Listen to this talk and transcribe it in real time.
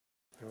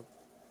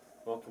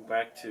Welcome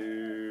back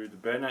to the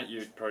Burnout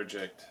Ute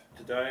project.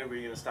 Today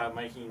we're going to start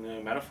making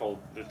the manifold,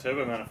 the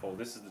turbo manifold.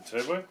 This is the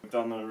turbo. We've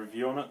done a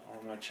review on it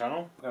on our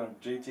channel. We've got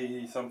a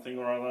GT something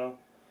or other,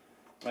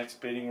 max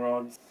speeding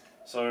rods.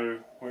 So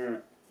we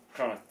were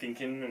kind of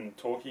thinking and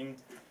talking,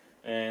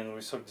 and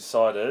we sort of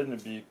decided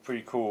it'd be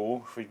pretty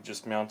cool if we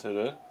just mounted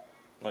it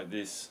like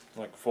this,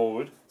 like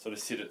forward, sort of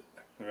sit it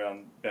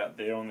around about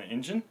there on the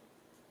engine.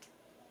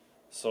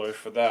 So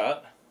for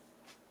that,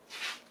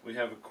 we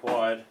have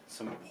acquired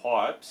some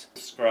pipes,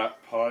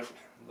 scrap pipe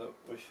that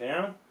we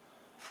found.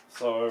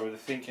 So the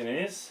thinking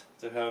is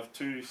to have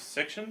two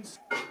sections.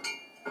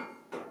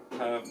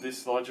 Have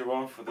this larger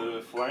one for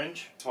the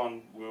flange. This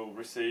one will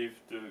receive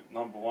the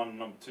number 1 and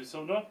number 2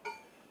 cylinder,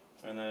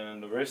 and then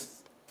the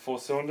rest 4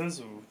 cylinders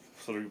will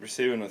sort of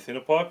receive in a thinner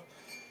pipe.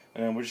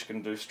 And then we're just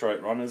going to do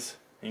straight runners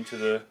into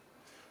the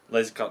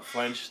laser cut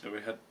flange that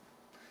we had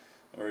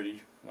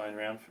already laying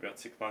around for about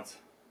 6 months.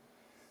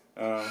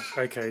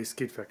 Okay,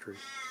 skid factory.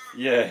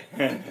 Yeah.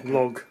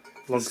 log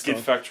skid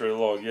style. factory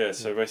log, yeah.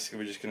 So basically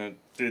we're just going to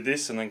do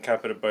this and then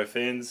cap it at both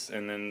ends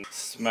and then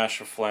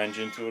smash a flange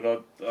into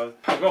it.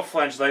 I got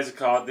flange laser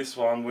cut this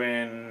one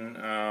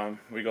when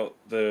we got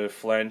the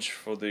flange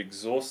for the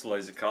exhaust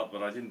laser cut,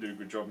 but I didn't do a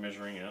good job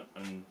measuring it,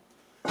 and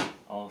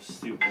I'll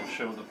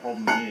show what the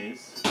problem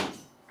is.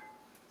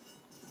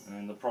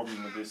 And the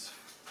problem with this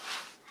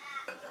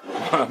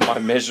my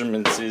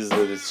measurements is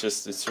that it's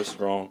just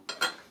wrong.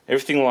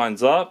 Everything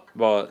lines up,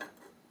 but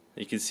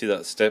you can see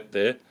that step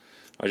there.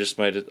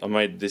 I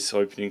made this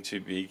opening too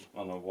big. I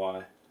don't know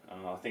why.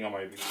 I think I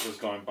maybe was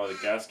going by the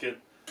gasket.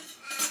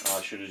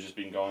 I should have just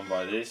been going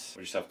by this.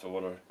 We just have to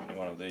order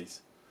one of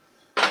these.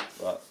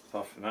 But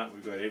apart from that,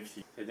 we've got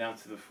everything. Head down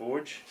to the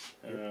forge,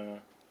 and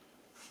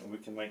we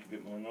can make a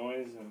bit more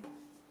noise. And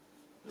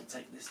we'll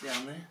take this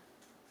down there.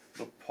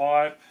 The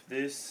pipe,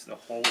 the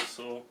hole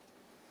saw.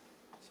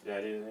 That's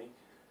about it, I think.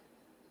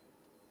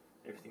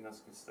 Everything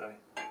else can stay.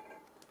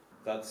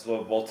 That's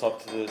what bolts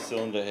up to the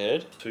cylinder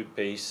head.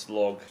 2-piece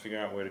log.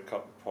 Figuring out where to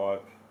cut the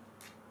pipe.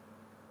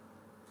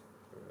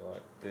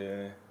 Like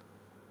there.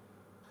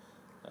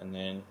 And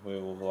then we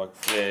will like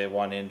flare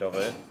one end of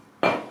it,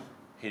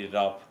 heat it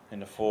up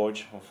in the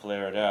forge, and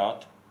flare it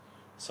out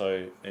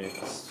so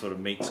it sort of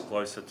meets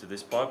closer to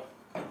this pipe.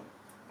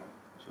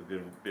 So a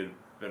bit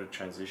better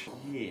transition.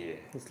 Yeah.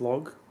 It's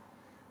log.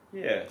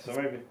 Yeah. So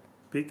maybe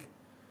big.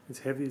 It's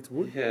heavy. It's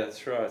wood. Yeah,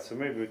 that's right. So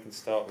maybe we can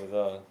start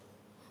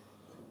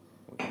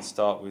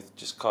with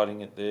just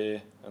cutting it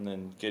there and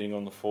then getting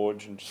on the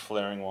forge and just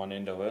flaring one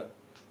end of it,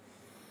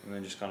 and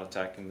then just kind of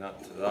tacking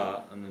that to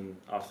that, and then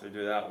after we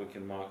do that we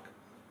can mark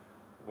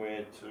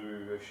where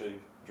to actually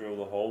drill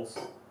the holes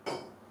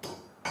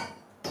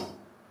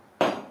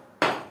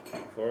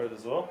for it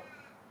as well.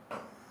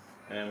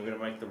 And we're going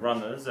to make the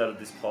runners out of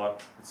this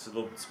pipe. It's a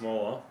little bit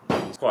smaller.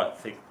 It's quite a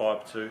thick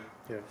pipe too.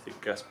 Yeah. Thick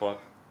gas pipe.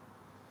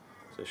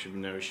 So there should be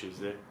no issues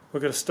there. We're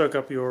going to stoke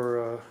up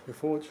your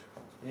forge.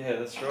 Yeah,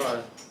 that's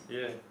right.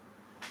 Yeah.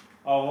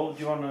 Oh well, do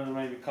you want to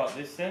maybe cut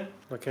this then?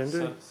 I can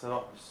do. Set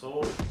up the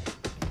saw.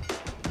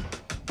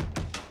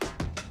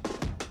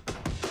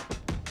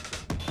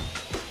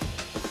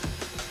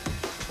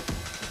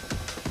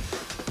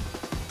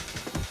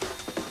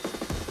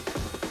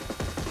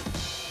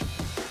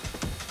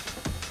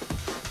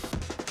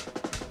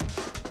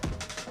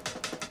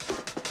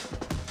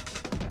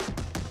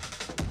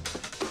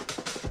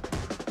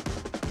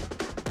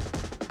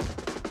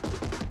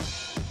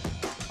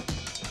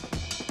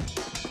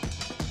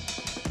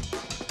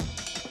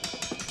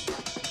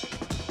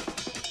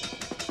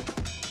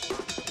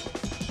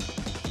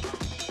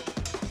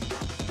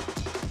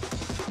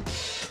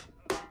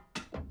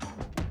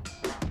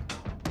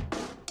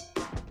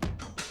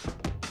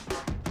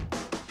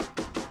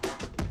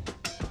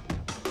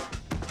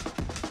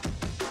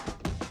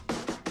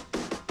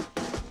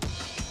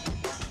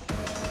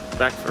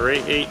 Back for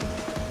reheat.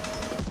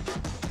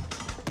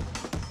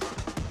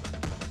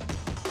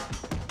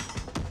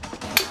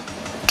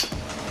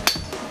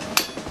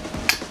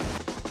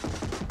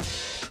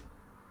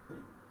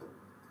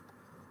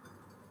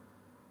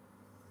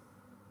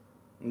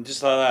 And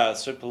just like that,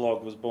 Super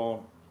Log was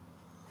born.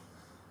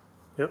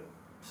 Yep.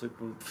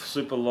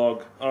 Super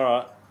Log.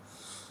 Alright.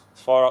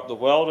 Let's fire up the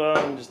welder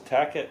and just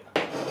tack it.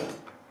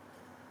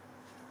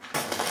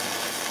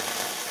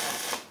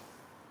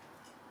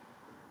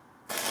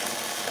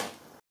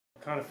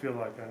 I kind of feel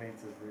like I need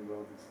to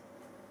re-weld this.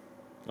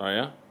 Oh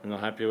yeah? You're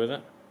not happy with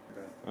it?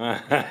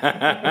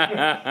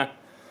 Okay.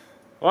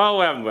 Well,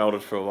 we haven't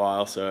welded for a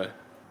while, so...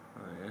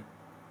 Oh yeah.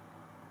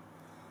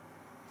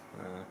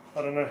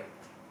 I don't know.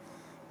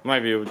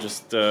 Maybe we'll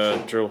just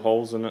drill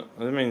holes in it.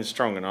 I mean, it's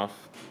strong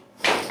enough.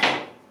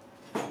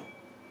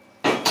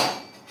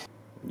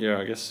 Yeah,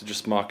 I guess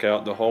just mark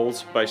out the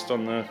holes based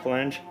on the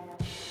flange.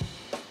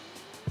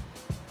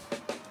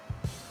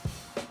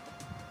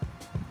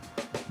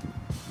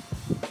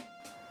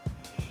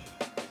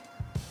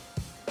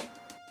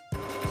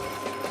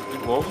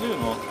 Wobbly or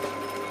not?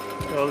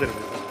 Oh, a little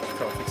bit.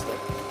 Can't fix that.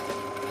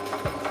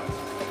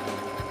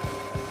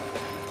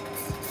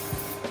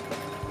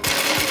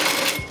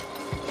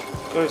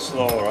 Go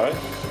slower, right?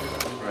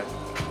 Right.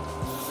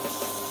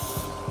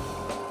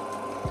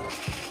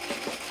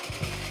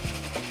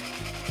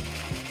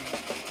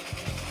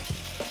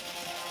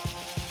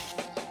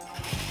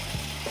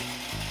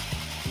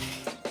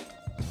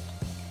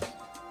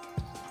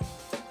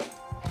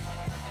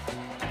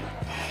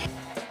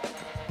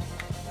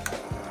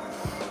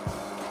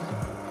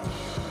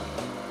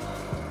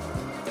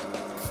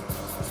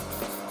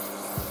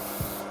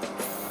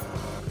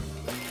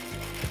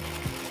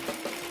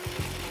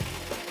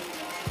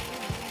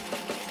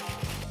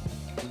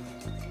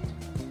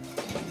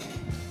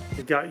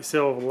 You got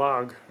yourself a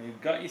log.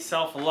 You've got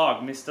yourself a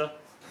log, mister.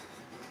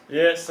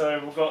 Yeah,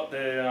 so we've got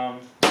the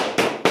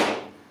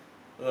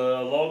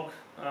log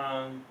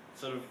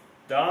sort of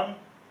done.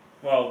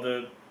 Well,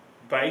 the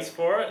base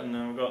for it, and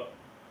then we've got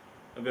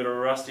a bit of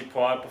rusty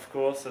pipe, of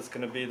course. That's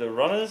going to be the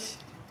runners.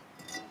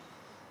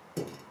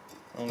 I'm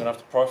going to have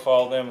to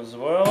profile them as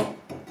well.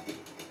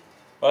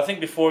 But I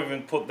think before we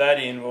even put that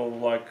in,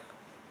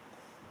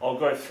 I'll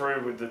go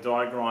through with the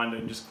die grinder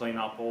and just clean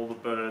up all the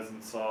burrs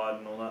inside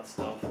and all that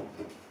stuff.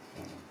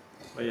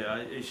 But yeah,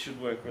 it should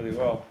work really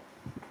well.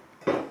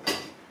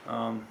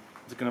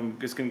 It's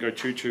gonna go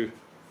choo-choo.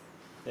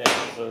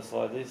 Yeah, so it's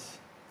like this.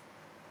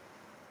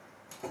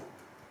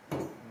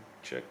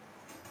 Check.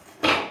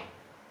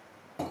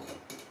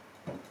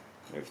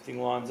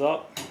 Everything lines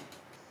up.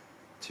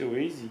 Too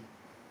easy.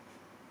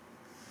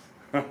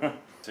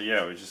 So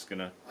yeah, I'm just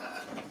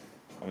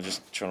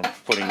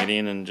putting it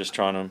in and just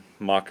trying to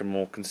mark it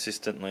more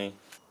consistently.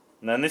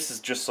 And then this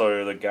is just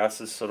so the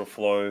gases sort of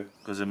flow,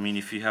 because I mean,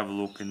 if you have a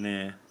look in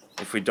there,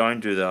 if we don't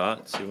do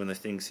that, see when the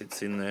thing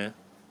sits in there,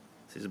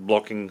 it's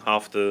blocking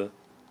half the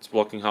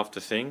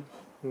thing.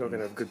 I'm not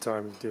gonna have a good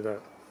time to do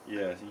that.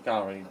 Yeah, you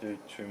can't really do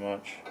too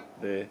much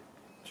there.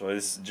 So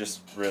this is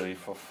just really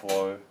for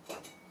flow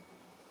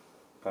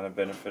kind of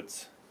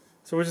benefits.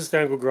 So we'll just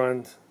angle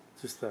grind,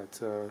 just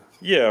that.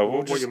 Yeah,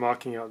 what you're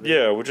marking out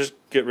there. Yeah, we'll just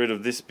get rid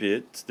of this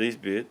bit, these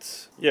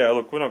bits. Yeah,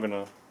 look, we're not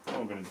gonna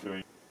do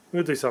it.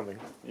 We'll do something.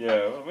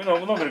 Yeah, we're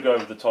not gonna go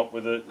over the top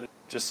with it.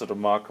 Just sort of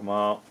mark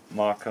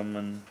them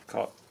and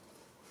cut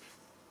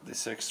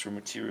this extra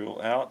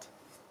material out.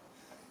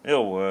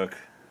 It'll work.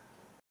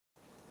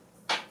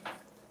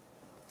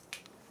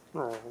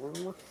 Oh.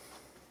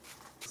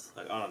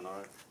 Like, I don't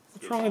know.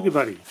 What's wrong with you,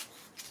 buddy?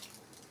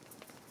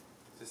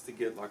 Just to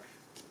get like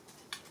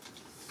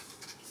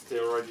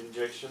steroid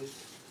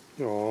injections.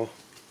 Oh.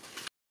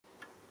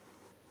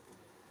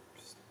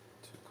 Just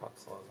 2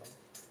 cuts like that.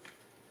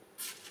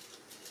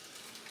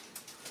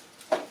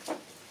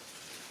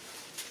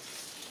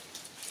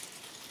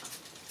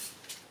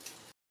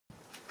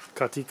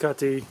 Cutty,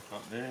 cutty.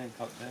 Cut there,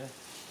 cut there.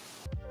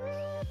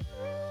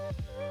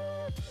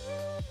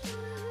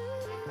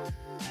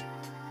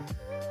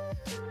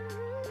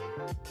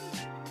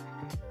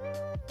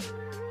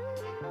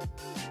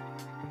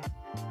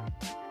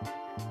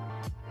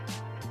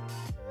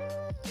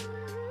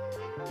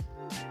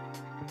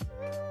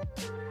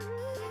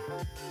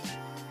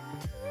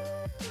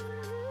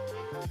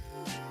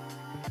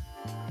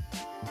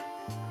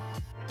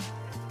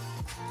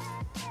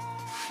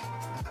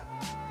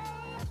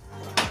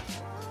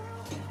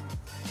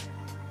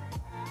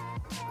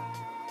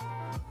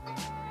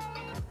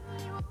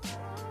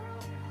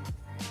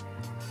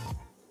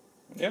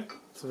 Yeah.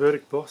 It's a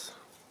verdict, boss.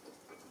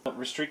 Not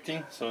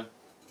restricting, so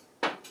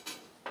do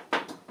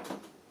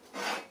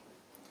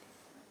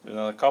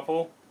another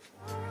couple.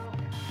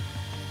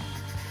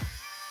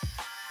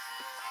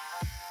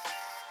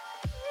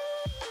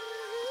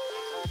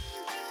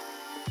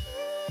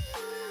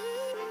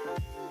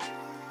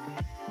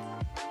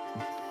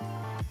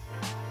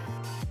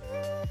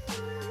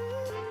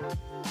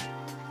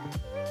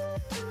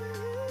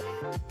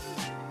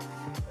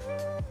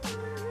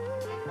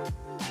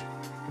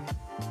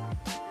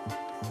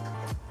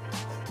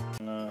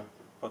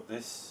 Put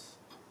this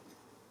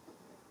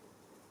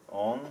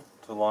on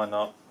to line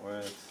up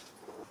with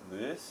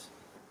this.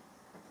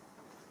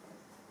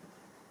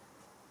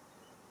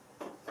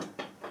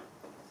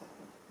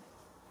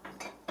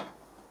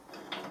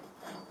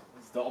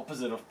 It's the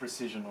opposite of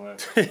precision work.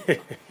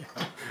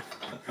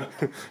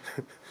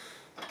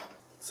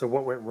 So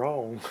what went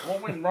wrong?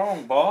 What went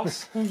wrong,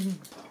 boss?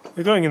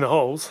 They're going in the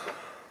holes.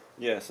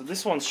 Yeah, so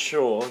this one's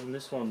short and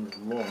this one's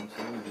long,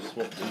 so let me just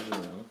swap these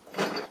around.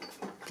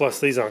 Plus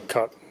these aren't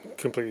cut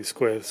completely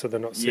square, so they're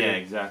not sitting. Yeah,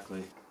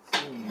 exactly.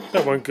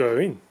 That won't go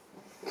in.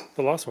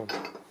 The last one.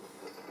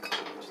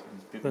 Just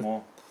a bit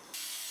more.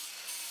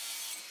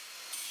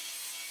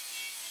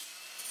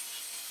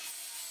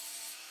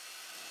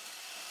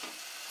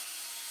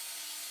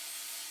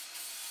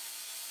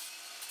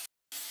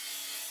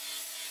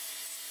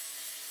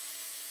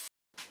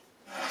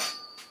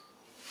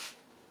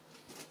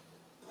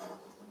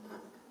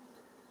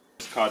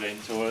 Just cut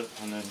into it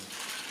and then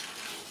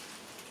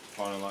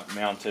kind of like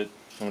mount it.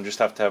 And we'll just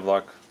have to have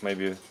like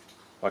maybe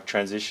like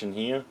transition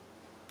here.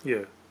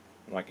 Yeah.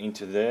 Like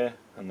into there,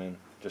 and then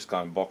just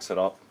go and box it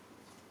up.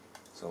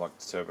 So like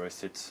the turbo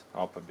sits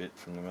up a bit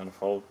from the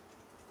manifold.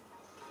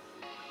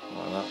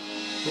 Like that.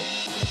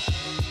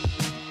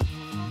 Yep.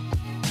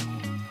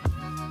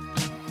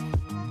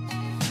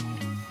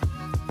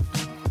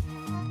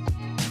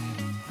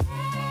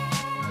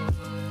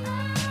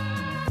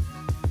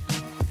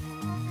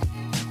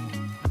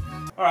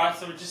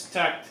 so we just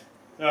tacked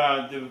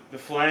the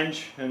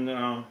flange and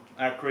our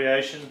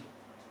creation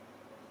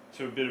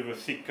to a bit of a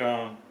thick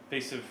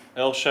piece of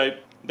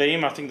L-shaped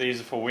beam. I think they use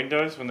it for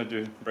windows when they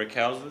do brick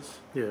houses.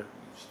 Yeah.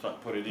 Just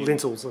like put it in.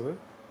 Lintels, I think.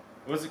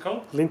 What's it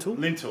called? Lintel?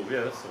 Lintel,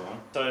 yeah, that's the one.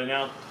 So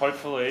now,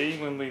 hopefully,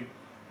 when we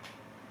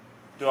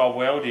do our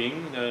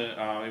welding,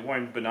 it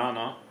won't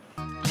banana.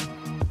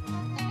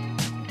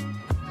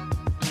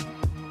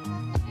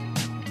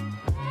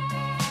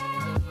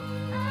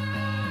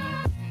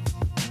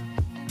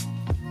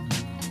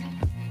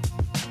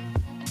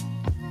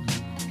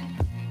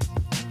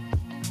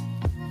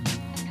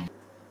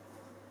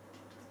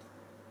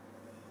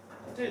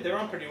 Dude, they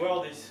run pretty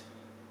well, these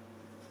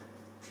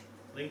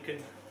Lincoln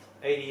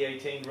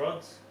 8018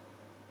 rods,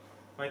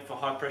 made for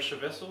high pressure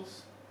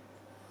vessels,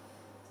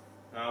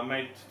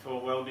 made for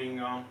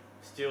welding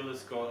steel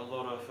that's got a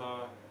lot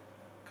of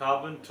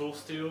carbon, tool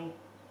steel.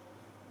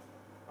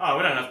 Oh,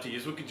 we don't have to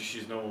use, we could just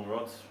use normal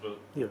rods, but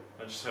yeah.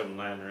 I just have them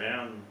laying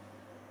around.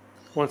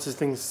 Once this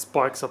thing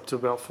spikes up to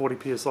about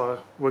 40 psi,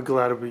 we're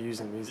glad to be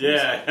using these.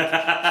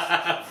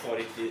 Yeah,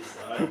 40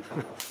 psi.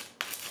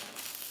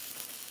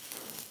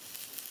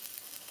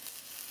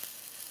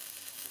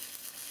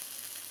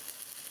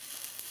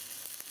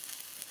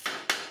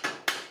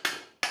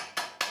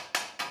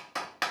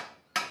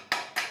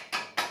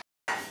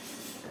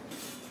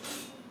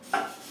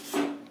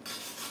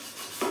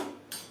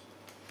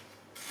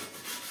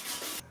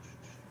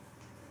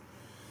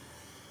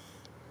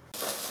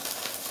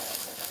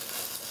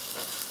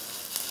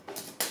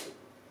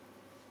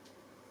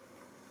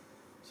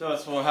 So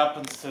that's what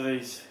happens to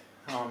these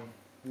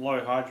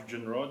low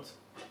hydrogen rods.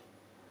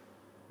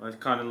 It's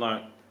kind of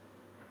like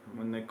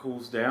when they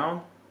cools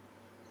down,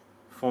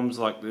 forms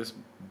like this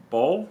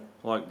bowl,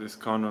 like this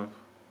kind of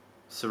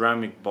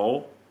ceramic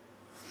bowl,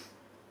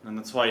 and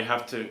that's why you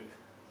have to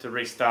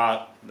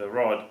restart the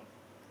rod.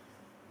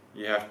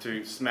 You have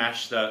to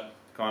smash that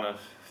kind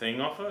of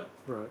thing off it,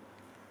 Right.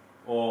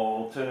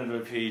 or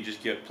alternatively you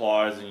just get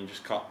pliers and you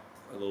just cut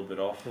a little bit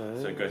off,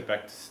 so it goes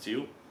back to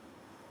steel.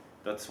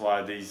 That's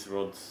why these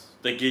rods,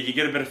 you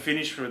get a better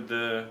finish with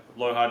the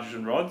low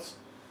hydrogen rods,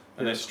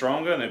 and they're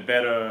stronger and they're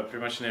better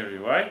pretty much in every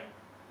way.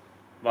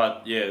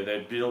 But yeah,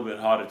 they're a little bit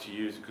harder to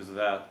use because of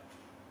that.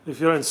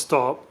 If you don't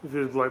stop, if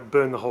you like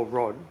burn the whole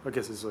rod, I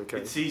guess it's okay.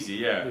 It's easy,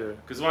 yeah.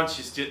 Because once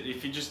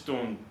if you're just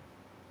doing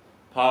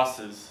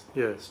passes,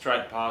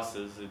 straight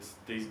passes, it's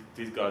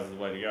these guys are the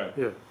way to go.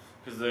 Yeah.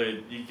 Because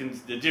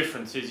the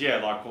difference is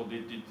like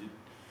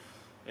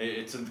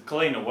it's a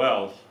cleaner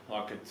weld.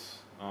 Like it's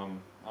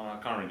I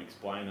can't really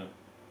explain it.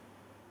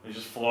 It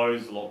just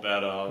flows a lot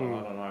better. I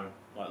don't know,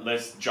 like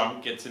less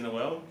junk gets in the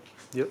weld.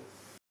 Yep.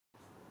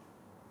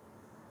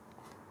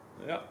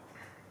 Yeah,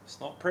 it's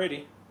not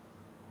pretty.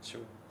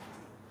 Sure.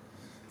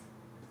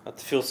 Had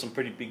to fill some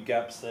pretty big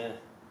gaps there.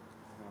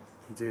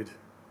 You did.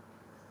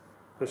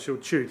 That's your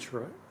chooch,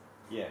 right?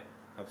 Yeah,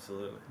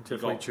 absolutely.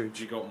 Definitely chooch.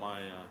 You got my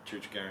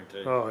chooch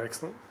guarantee. Oh,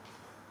 excellent.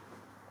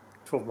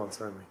 12 months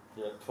only.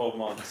 Yeah, 12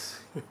 months.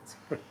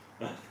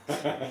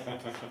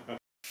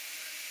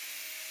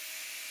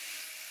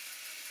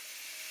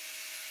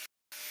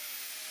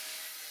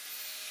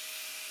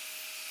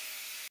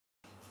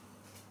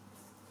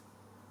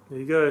 There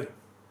you go.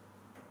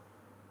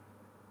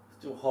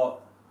 Still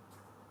hot.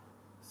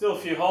 Still a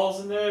few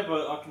holes in there,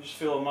 but I can just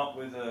fill them up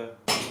with a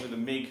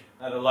MIG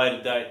at a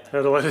later date.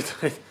 At a later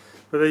date.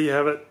 But there you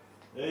have it.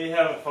 There you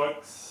have it,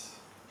 folks.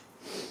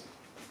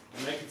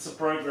 Making some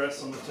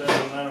progress on the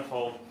turbo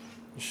manifold.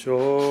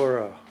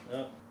 Sure are.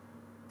 Yeah.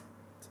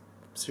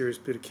 Serious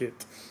bit of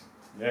kit.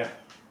 Yeah.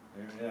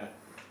 Yeah.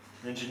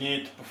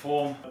 Engineered to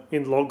perform.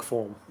 In log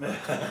form.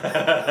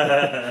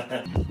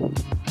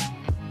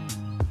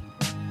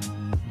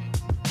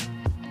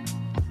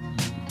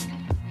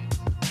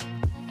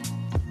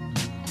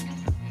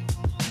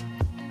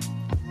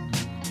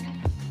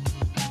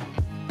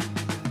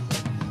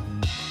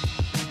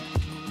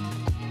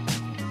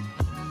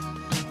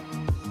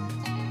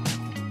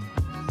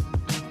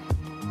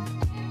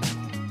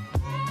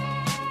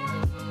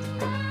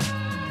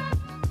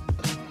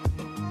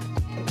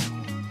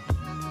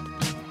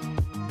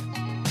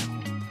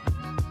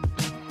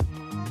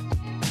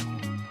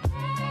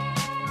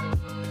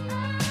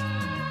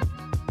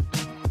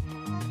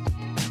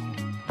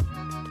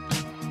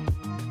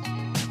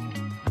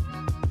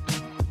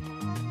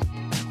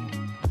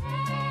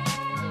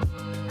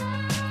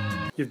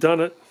 You've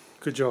done it.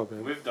 Good job,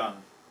 man. We've done.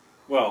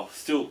 Well,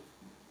 still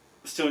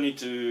need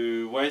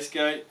to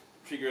wastegate,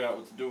 figure out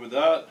what to do with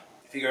that.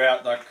 Figure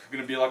out like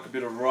going to be like a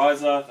bit of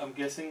riser, I'm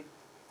guessing.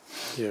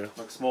 Yeah.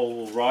 Like a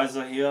small little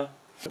riser here.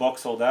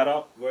 Box all that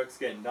up. Work's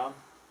getting done.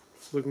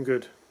 It's looking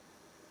good.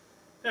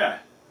 Yeah.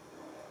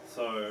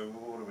 So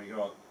what do we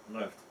got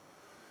left?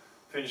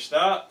 Finish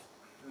that,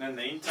 and then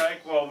the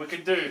intake. Well, we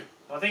could do.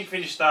 I think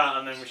finish that,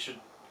 and then we should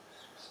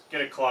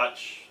get a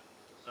clutch,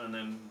 and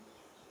then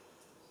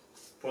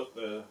put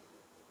the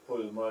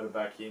motor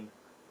back in.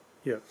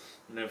 Yeah.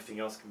 And everything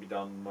else can be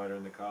done with the motor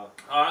in the car.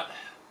 Alright,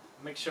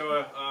 make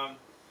sure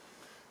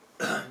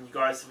you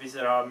guys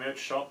visit our merch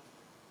shop.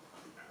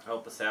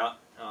 help us out.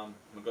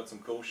 We've got some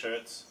cool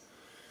shirts.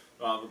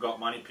 We've got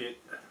Money Pit.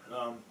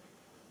 A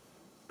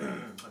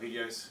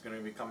video's going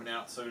to be coming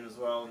out soon as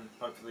well, and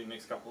hopefully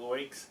next couple of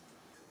weeks.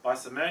 Buy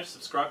some merch,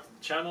 subscribe to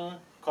the channel,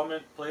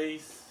 comment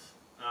please.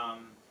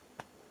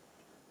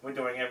 We're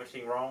doing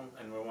everything wrong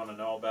and we want to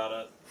know about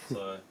it,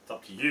 so it's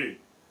up to you.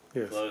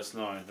 Yes. Let us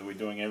know that we're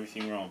doing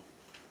everything wrong.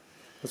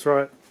 That's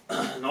right.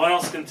 No one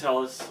else can tell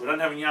us. We don't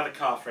have any other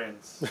car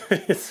friends.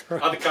 That's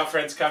right. Other car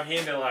friends come here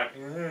and they're like,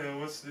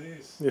 what's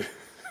this? Yeah.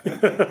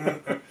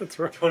 That's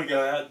right. Do you want to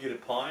go out and get a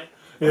pint?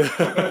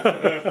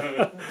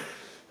 Yeah.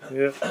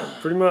 Yeah,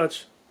 pretty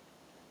much.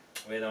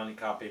 We're the only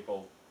car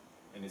people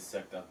in this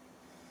sector.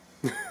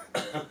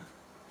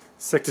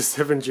 Sector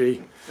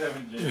 7G.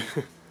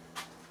 7G.